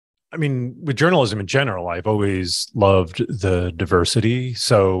I mean, with journalism in general, I've always loved the diversity.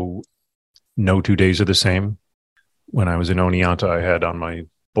 So no 2 days are the same. When I was in Oneonta, I had on my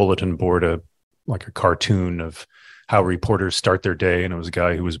bulletin board a cartoon of how reporters start their day. And it was a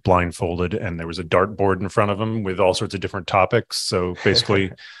guy who was blindfolded and there was a dartboard in front of him with all sorts of different topics. So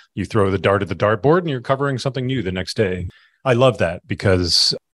basically you throw the dart at the dartboard and you're covering something new the next day. I love that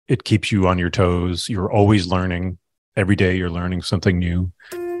because it keeps you on your toes. You're always learning. Every day you're learning something new.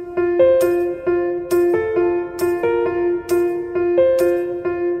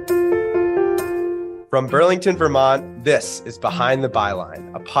 From Burlington, Vermont, this is Behind the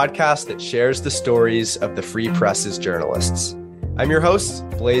Byline, a podcast that shares the stories of the Free Press's journalists. I'm your host,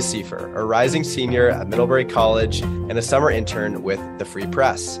 Blaise Siefer, a rising senior at Middlebury College and a summer intern with the Free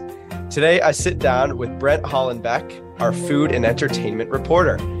Press. Today, I sit down with Brent Hallenbeck, our food and entertainment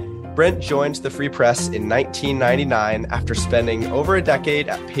reporter. Brent joined the Free Press in 1999 after spending over a decade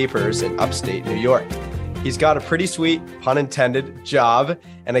at papers in upstate New York. He's got a pretty sweet, pun intended, job,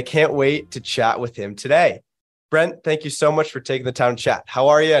 and I can't wait to chat with him today. Brent, thank you so much for taking the time to chat. How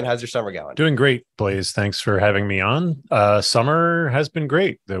are you and how's your summer going? Doing great, Blaise. Thanks for having me on. Summer has been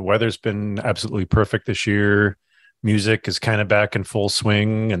great. The weather's been absolutely perfect this year. Music is kind of back in full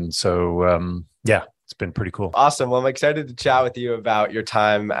swing. And so, it's been pretty cool. Awesome. Well, I'm excited to chat with you about your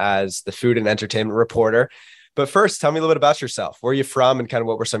time as the food and entertainment reporter. But first, tell me a little bit about yourself. Where are you from and kind of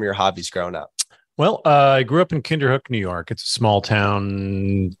what were some of your hobbies growing up? Well, I grew up in Kinderhook, New York. It's a small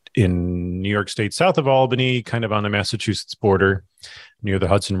town in New York State, south of Albany, kind of on the Massachusetts border, near the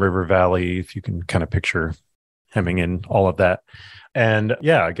Hudson River Valley, if you can kind of picture hemming in all of that. And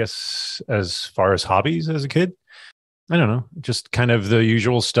I guess as far as hobbies as a kid, I don't know, just kind of the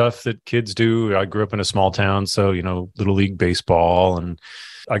usual stuff that kids do. I grew up in a small town, so, Little League baseball, and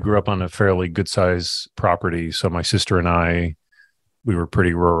I grew up on a fairly good size property. So my sister and we were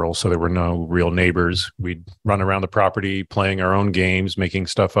pretty rural, so there were no real neighbors. We'd run around the property playing our own games, making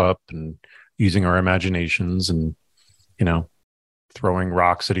stuff up and using our imaginations and, throwing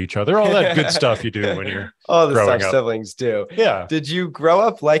rocks at each other, all that good stuff you do when you're all the growing stuff up. Siblings do. Yeah. Did you grow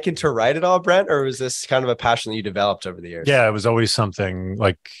up liking to write at all, Brent, or was this kind of a passion that you developed over the years? Yeah, it was always something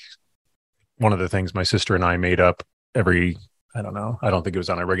like one of the things my sister and I made up I don't think it was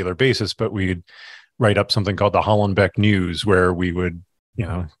on a regular basis, but we'd write up something called the Hallenbeck News, where we would,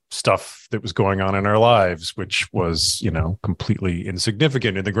 stuff that was going on in our lives, which was, completely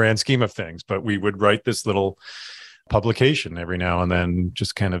insignificant in the grand scheme of things. But we would write this little publication every now and then,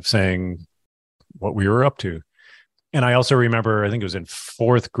 just kind of saying what we were up to. And I also remember, I think it was in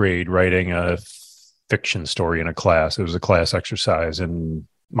fourth grade, writing a fiction story in a class. It was a class exercise. And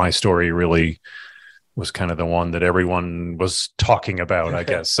my story really was kind of the one that everyone was talking about, I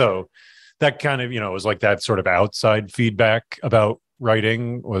guess. So that kind of, it was like that sort of outside feedback about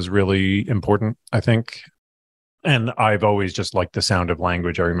writing was really important, I think. And I've always just liked the sound of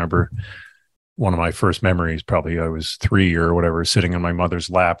language. I remember one of my first memories, probably I was 3 or whatever, sitting on my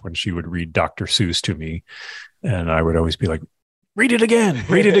mother's lap when she would read Dr. Seuss to me. And I would always be like, read it again,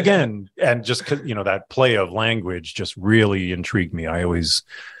 read it again. And just, that play of language just really intrigued me. I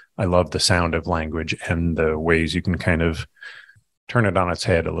love the sound of language and the ways you can kind of turn it on its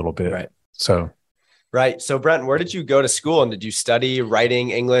head a little bit. Right. Right. So Brent, where did you go to school and did you study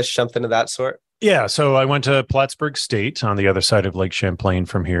writing, English, something of that sort? Yeah. So I went to Plattsburgh State on the other side of Lake Champlain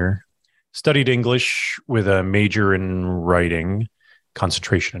from here, studied English with a major in writing,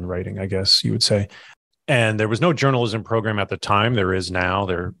 concentration in writing, I guess you would say. And there was no journalism program at the time. There is now.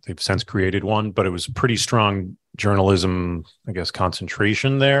 They've since created one, but it was a pretty strong journalism, I guess,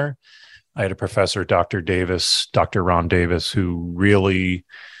 concentration there. I had a professor, Dr. Ron Davis, who really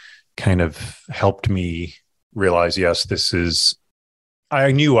kind of helped me realize, yes,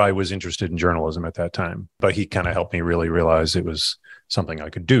 I knew I was interested in journalism at that time, but he kind of helped me really realize it was something I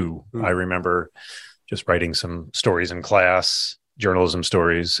could do. I remember just writing some stories in class, journalism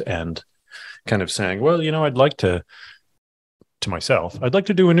stories, and kind of saying, well, I'd like to myself, I'd like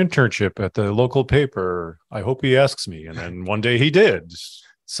to do an internship at the local paper. I hope he asks me. And then one day he did.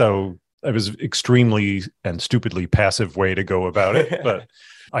 So it was extremely and stupidly passive way to go about it. But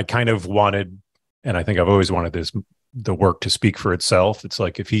I kind of wanted, and I think I've always wanted the work to speak for itself. It's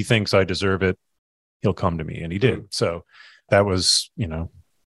like, if he thinks I deserve it, he'll come to me. And he did. So that was,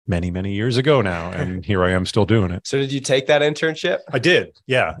 many, many years ago now. And here I am still doing it. So did you take that internship? I did.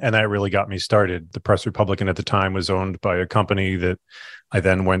 Yeah. And that really got me started. The Press Republican at the time was owned by a company that I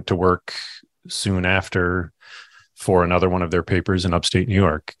then went to work soon after for another one of their papers in upstate New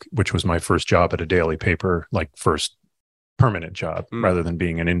York, which was my first job at a daily paper, like first permanent job rather than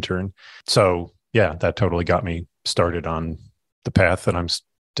being an intern. So that totally got me started on the path that I'm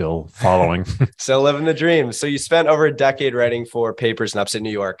still following. Still living the dream. So you spent over a decade writing for papers in upstate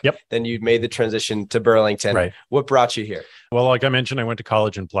New York. Yep. Then you made the transition to Burlington. Right. What brought you here? Well, like I mentioned, I went to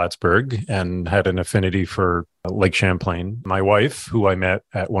college in Plattsburgh and had an affinity for Lake Champlain. My wife, who I met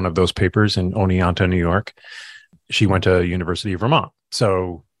at one of those papers in Oneonta, New York, she went to University of Vermont.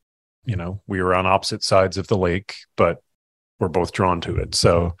 So, we were on opposite sides of the lake, but we're both drawn to it.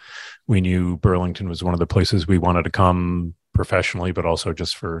 So we knew Burlington was one of the places we wanted to come professionally, but also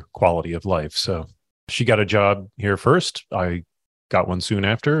just for quality of life. So she got a job here first. I got one soon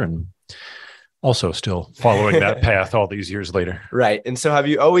after, and also still following that path all these years later. Right. And so have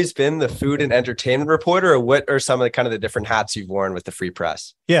you always been the food and entertainment reporter, or what are some of the kind of the different hats you've worn with the Free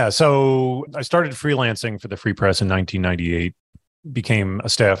Press? Yeah. So I started freelancing for the Free Press in 1998, became a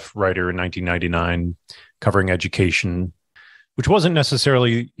staff writer in 1999, covering education, which wasn't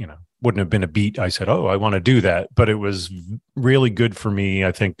necessarily, wouldn't have been a beat. I said, I want to do that. But it was really good for me,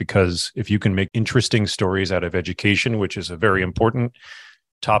 I think, because if you can make interesting stories out of education, which is a very important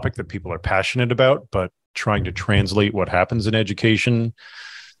topic that people are passionate about, but trying to translate what happens in education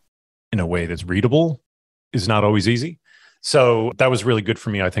in a way that's readable is not always easy. So that was really good for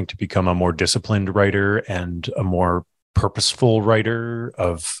me, I think, to become a more disciplined writer and a more purposeful writer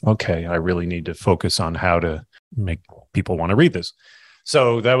of, okay, I really need to focus on how to make people want to read this.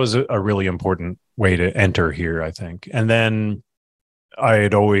 So that was a really important way to enter here, I think. And then I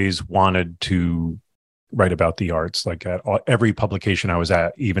had always wanted to write about the arts, like at every publication I was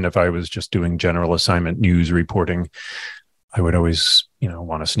at, even if I was just doing general assignment news reporting, I would always,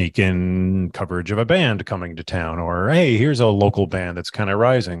 want to sneak in coverage of a band coming to town, or, hey, here's a local band that's kind of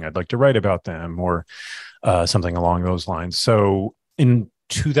rising. I'd like to write about them, or something along those lines. So in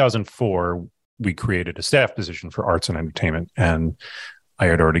 2004, we created a staff position for arts and entertainment. And I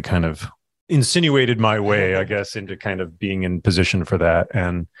had already kind of insinuated my way, I guess, into kind of being in position for that,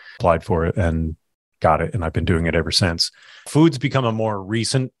 and applied for it and got it. And I've been doing it ever since. Food's become a more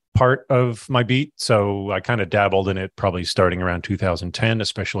recent part of my beat. So I kind of dabbled in it probably starting around 2010,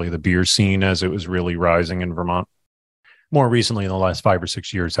 especially the beer scene as it was really rising in Vermont. More recently, in the last 5 or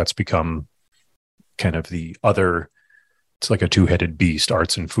 6 years, that's become kind of the other, it's like a two-headed beast,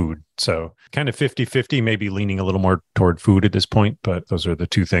 arts and food. So kind of 50-50, maybe leaning a little more toward food at this point, but those are the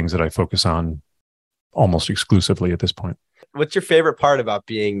two things that I focus on almost exclusively at this point. What's your favorite part about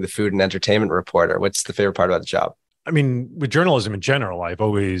being the food and entertainment reporter? What's the favorite part about the job? I mean, with journalism in general, I've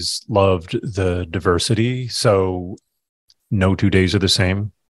always loved the diversity. So no 2 days are the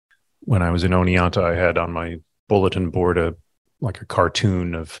same. When I was in Oneonta, I had on my bulletin board a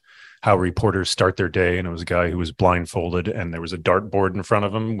cartoon of how reporters start their day. And it was a guy who was blindfolded, and there was a dartboard in front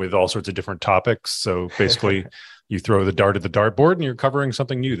of him with all sorts of different topics. So basically you throw the dart at the dartboard and you're covering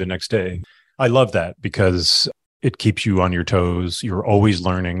something new the next day. I love that because it keeps you on your toes. You're always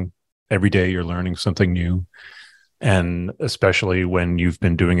learning. Every day you're learning something new. And especially when you've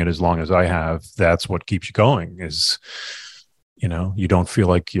been doing it as long as I have, that's what keeps you going is, you don't feel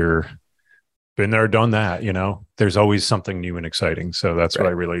like you're been there, done that, there's always something new and exciting. So that's right. What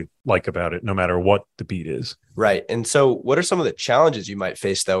I really like about it, no matter what the beat is. Right. And so what are some of the challenges you might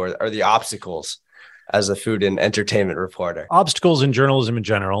face though, or the obstacles as a food and entertainment reporter? Obstacles in journalism in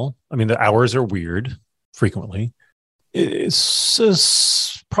general. I mean, the hours are weird frequently.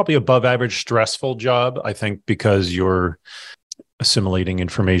 It's probably above average stressful job, I think, because you're assimilating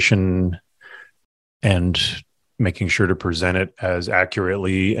information and making sure to present it as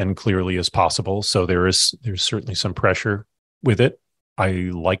accurately and clearly as possible. So there's certainly some pressure with it.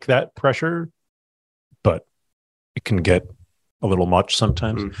 I like that pressure, but it can get a little much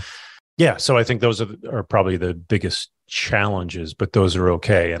sometimes. Mm. Yeah, so I think those are probably the biggest challenges, but those are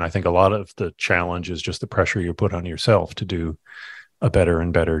okay. And I think a lot of the challenge is just the pressure you put on yourself to do a better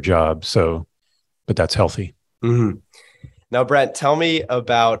and better job. So, but that's healthy. Mm-hmm. Now, Brent, tell me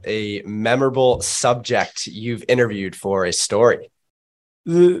about a memorable subject you've interviewed for a story.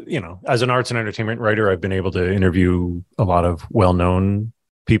 As an arts and entertainment writer, I've been able to interview a lot of well-known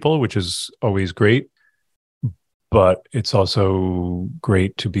people, which is always great. But it's also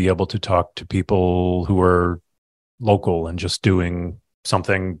great to be able to talk to people who are local and just doing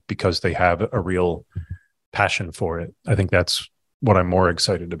something because they have a real passion for it. I think that's what I'm more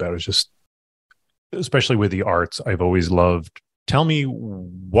excited about, is just, especially with the arts, I've always loved, tell me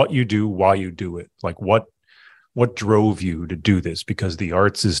what you do, why you do it. Like what drove you to do this? Because the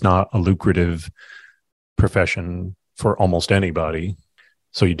arts is not a lucrative profession for almost anybody.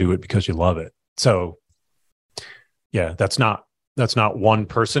 So you do it because you love it. So yeah, that's not that's not one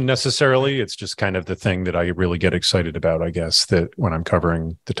person necessarily. It's just kind of the thing that I really get excited about, I guess, that when I'm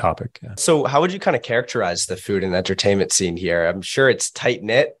covering the topic. Yeah. So how would you kind of characterize the food and entertainment scene here? I'm sure it's tight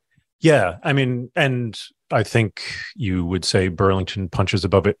knit. Yeah. I mean, and I think you would say Burlington punches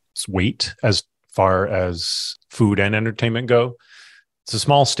above its weight as far as food and entertainment go. It's a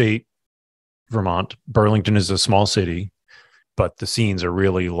small state, Vermont. Burlington is a small city, but the scenes are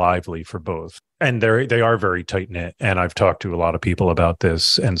really lively for both. And they are very tight knit. And I've talked to a lot of people about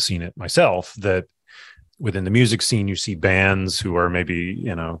this and seen it myself, that within the music scene, you see bands who are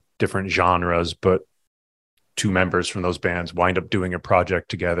maybe, different genres, but two members from those bands wind up doing a project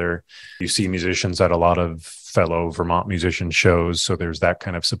together. You see musicians at a lot of fellow Vermont musician shows. So there's that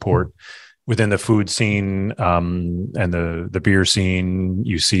kind of support. Within the food scene and the beer scene,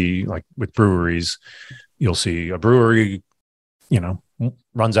 you see, like with breweries, you'll see a brewery,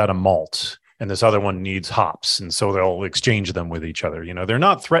 runs out of malt and this other one needs hops. And so they'll exchange them with each other. They're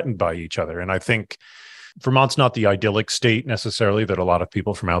not threatened by each other. And I think Vermont's not the idyllic state necessarily that a lot of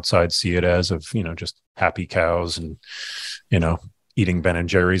people from outside see it as, of, just happy cows and, eating Ben and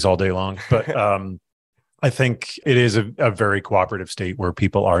Jerry's all day long. But I think it is a very cooperative state where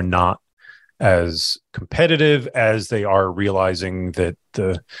people are not as competitive as they are realizing that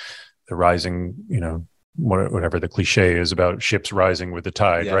the rising, whatever the cliche is about ships rising with the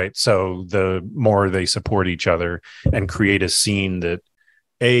tide, yeah. Right? So the more they support each other and create a scene that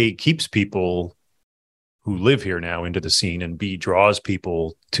A, keeps people who live here now into the scene, and B, draws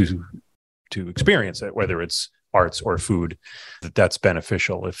people to experience it, whether it's arts or food, that's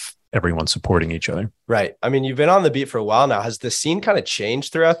beneficial if everyone's supporting each other. Right. I mean, you've been on the beat for a while now. Has the scene kind of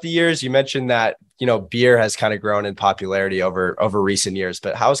changed throughout the years? You mentioned that, beer has kind of grown in popularity over recent years,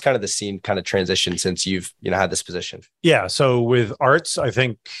 but how has kind of the scene kind of transitioned since you've, had this position? Yeah. So with arts, I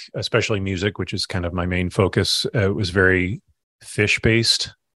think, especially music, which is kind of my main focus, it was very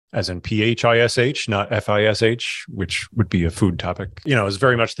fish-based, as in PHISH, not FISH, which would be a food topic. It was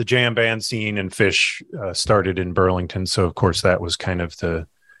very much the jam band scene, and Fish started in Burlington. So of course that was kind of the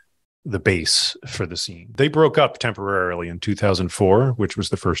base for the scene. They broke up temporarily in 2004, which was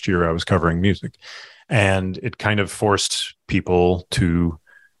the first year I was covering music. And it kind of forced people to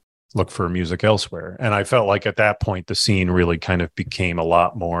look for music elsewhere. And I felt like at that point, the scene really kind of became a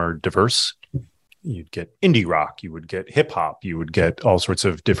lot more diverse. You'd get indie rock, you would get hip hop, you would get all sorts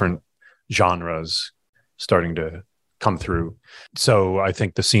of different genres starting to come through. So I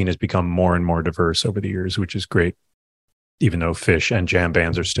think the scene has become more and more diverse over the years, which is great, even though Fish and jam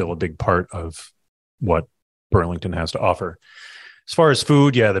bands are still a big part of what Burlington has to offer. As far as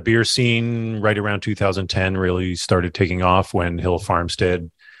food, yeah, the beer scene right around 2010 really started taking off when Hill Farmstead,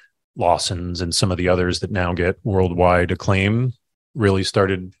 Lawson's, and some of the others that now get worldwide acclaim really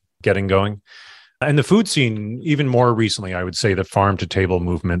started getting going. And the food scene, even more recently, I would say the farm to table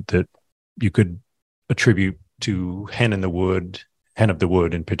movement that you could attribute to Hen of the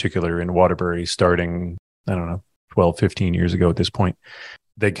Wood in particular in Waterbury, starting, 12, 15 years ago at this point.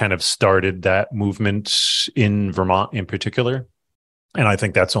 They kind of started that movement in Vermont in particular. And I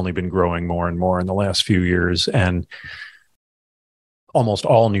think that's only been growing more and more in the last few years. And almost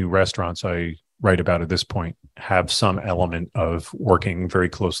all new restaurants I write about at this point have some element of working very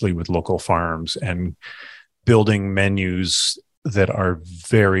closely with local farms and building menus that are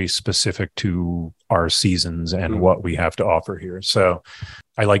very specific to our seasons and what we have to offer here. So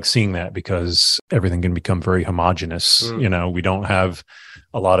I like seeing that because everything can become very homogenous. We don't have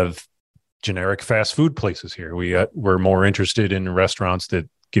a lot of generic fast food places here. We're more interested in restaurants that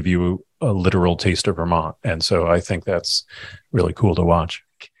give you a literal taste of Vermont. And so I think that's really cool to watch.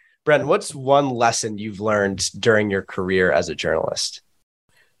 Brent, what's one lesson you've learned during your career as a journalist?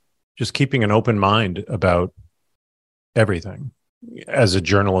 Just keeping an open mind about everything as a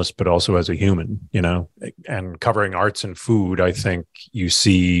journalist, but also as a human, and covering arts and food. I think you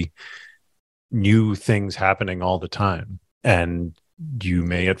see new things happening all the time, and you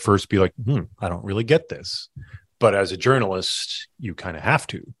may at first be like, I don't really get this. But as a journalist, you kind of have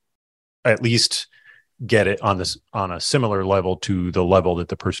to at least get it on a similar level to the level that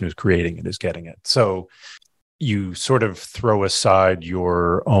the person who's creating it is getting it. So you sort of throw aside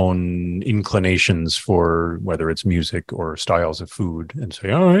your own inclinations for whether it's music or styles of food and say,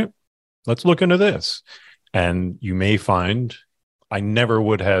 all right, let's look into this. And you may find I never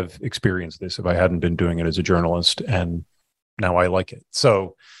would have experienced this if I hadn't been doing it as a journalist. And now I like it.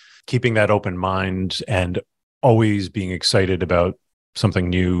 So keeping that open mind and always being excited about something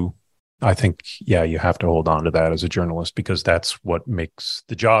new I think, yeah, you have to hold on to that as a journalist because that's what makes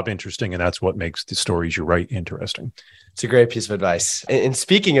the job interesting. And that's what makes the stories you write interesting. It's a great piece of advice. And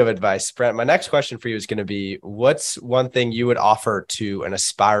speaking of advice, Brent, my next question for you is going to be, what's one thing you would offer to an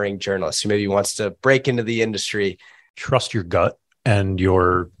aspiring journalist who maybe wants to break into the industry? Trust your gut and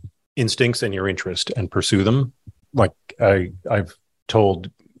your instincts and your interest and pursue them. Like I've told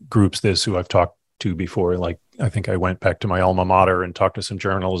groups this who I've talked to before, like I think I went back to my alma mater and talked to some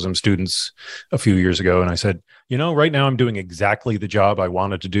journalism students a few years ago. And I said, right now I'm doing exactly the job I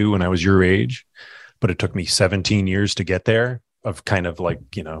wanted to do when I was your age, but it took me 17 years to get there of kind of like,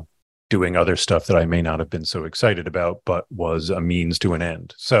 doing other stuff that I may not have been so excited about, but was a means to an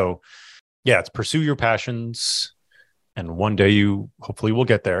end. So yeah, it's pursue your passions. And one day you hopefully will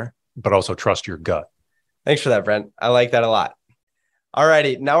get there, but also trust your gut. Thanks for that, Brent. I like that a lot. All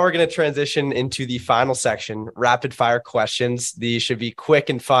righty. Now we're going to transition into the final section, rapid fire questions. These should be quick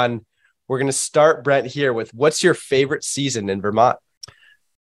and fun. We're going to start, Brent, here with what's your favorite season in Vermont?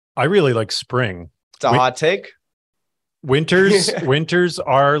 I really like spring. It's a hot take. Winters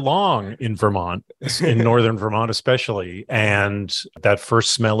are long in Vermont, in northern Vermont especially. And that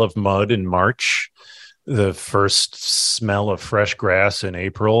first smell of mud in March, the first smell of fresh grass in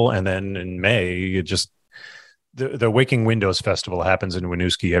April, and then in May, it just the Waking Windows Festival happens in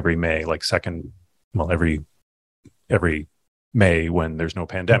Winooski every May, like every May when there's no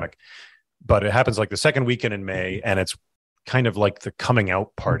pandemic. But it happens like the second weekend in May, and it's kind of like the coming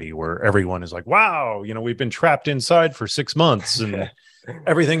out party where everyone is like, wow, we've been trapped inside for 6 months and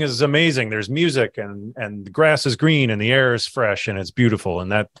everything is amazing. There's music and the grass is green and the air is fresh and it's beautiful.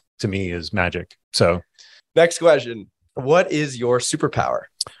 And that to me is magic. So next question. What is your superpower?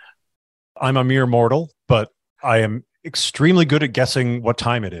 I'm a mere mortal, but I am extremely good at guessing what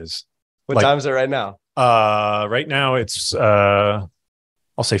time it is. What time is it right now? Right now it's, I'll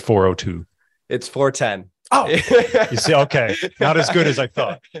say 4:02. It's 4:10. Oh, you see, okay. Not as good as I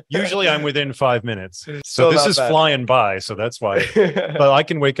thought. Usually I'm within 5 minutes. So this is bad. Flying by. So that's why. But I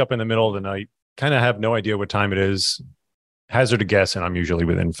can wake up in the middle of the night, kind of have no idea what time it is, hazard a guess, and I'm usually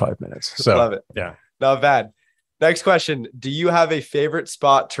within 5 minutes. So love it. Yeah. Not bad. Next question. Do you have a favorite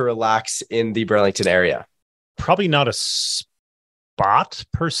spot to relax in the Burlington area? Probably not a spot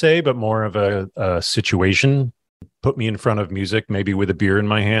per se, but more of a situation. Put me in front of music, maybe with a beer in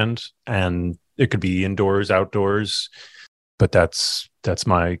my hand, and it could be indoors, outdoors, but that's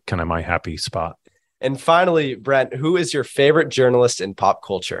my kind of my happy spot. And finally, Brent, who is your favorite journalist in pop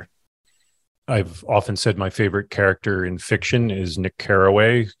culture? I've often said my favorite character in fiction is Nick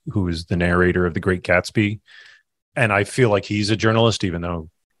Carraway, who is the narrator of The Great Gatsby. And I feel like he's a journalist, even though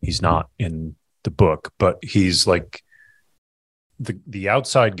he's not in the book, but he's like the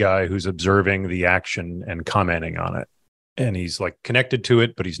outside guy who's observing the action and commenting on it. And he's like connected to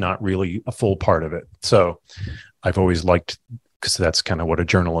it, but he's not really a full part of it. So I've always liked, because that's kind of what a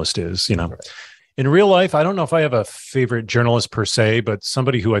journalist is, Right. In real life, I don't know if I have a favorite journalist per se, but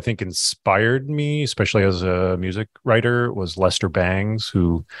somebody who I think inspired me, especially as a music writer, was Lester Bangs,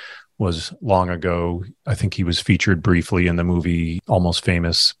 who was long ago. I think he was featured briefly in the movie Almost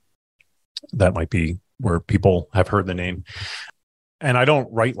Famous. That might be where people have heard the name. And I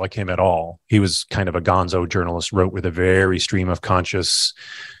don't write like him at all. He was kind of a gonzo journalist, wrote with a very stream of conscious,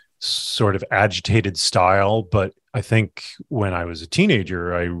 sort of agitated style. But I think when I was a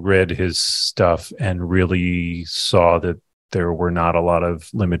teenager, I read his stuff and really saw that there were not a lot of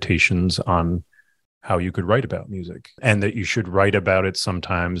limitations on how you could write about music, and that you should write about it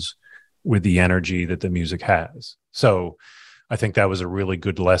sometimes with the energy that the music has. So I think that was a really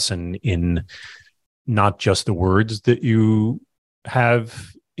good lesson in not just the words that you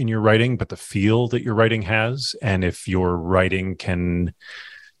have in your writing, but the feel that your writing has. And if your writing can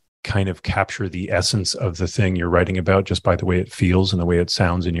kind of capture the essence of the thing you're writing about just by the way it feels and the way it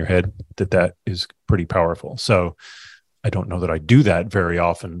sounds in your head, that is pretty powerful. So I don't know that I do that very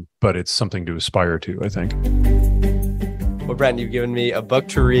often, but it's something to aspire to, I think. Well, Brent, you've given me a book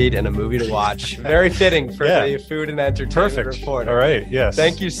to read and a movie to watch. Very fitting for the food and entertainment report. All right. Yes.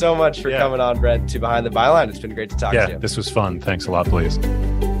 Thank you so much for coming on, Brent, to Behind the Byline. It's been great to talk to you. Yeah, this was fun. Thanks a lot, Blaise.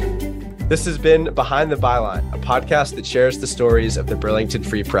 This has been Behind the Byline, a podcast that shares the stories of the Burlington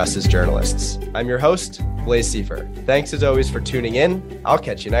Free Press's journalists. I'm your host, Blaise Siefer. Thanks as always for tuning in. I'll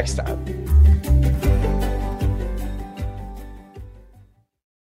catch you next time.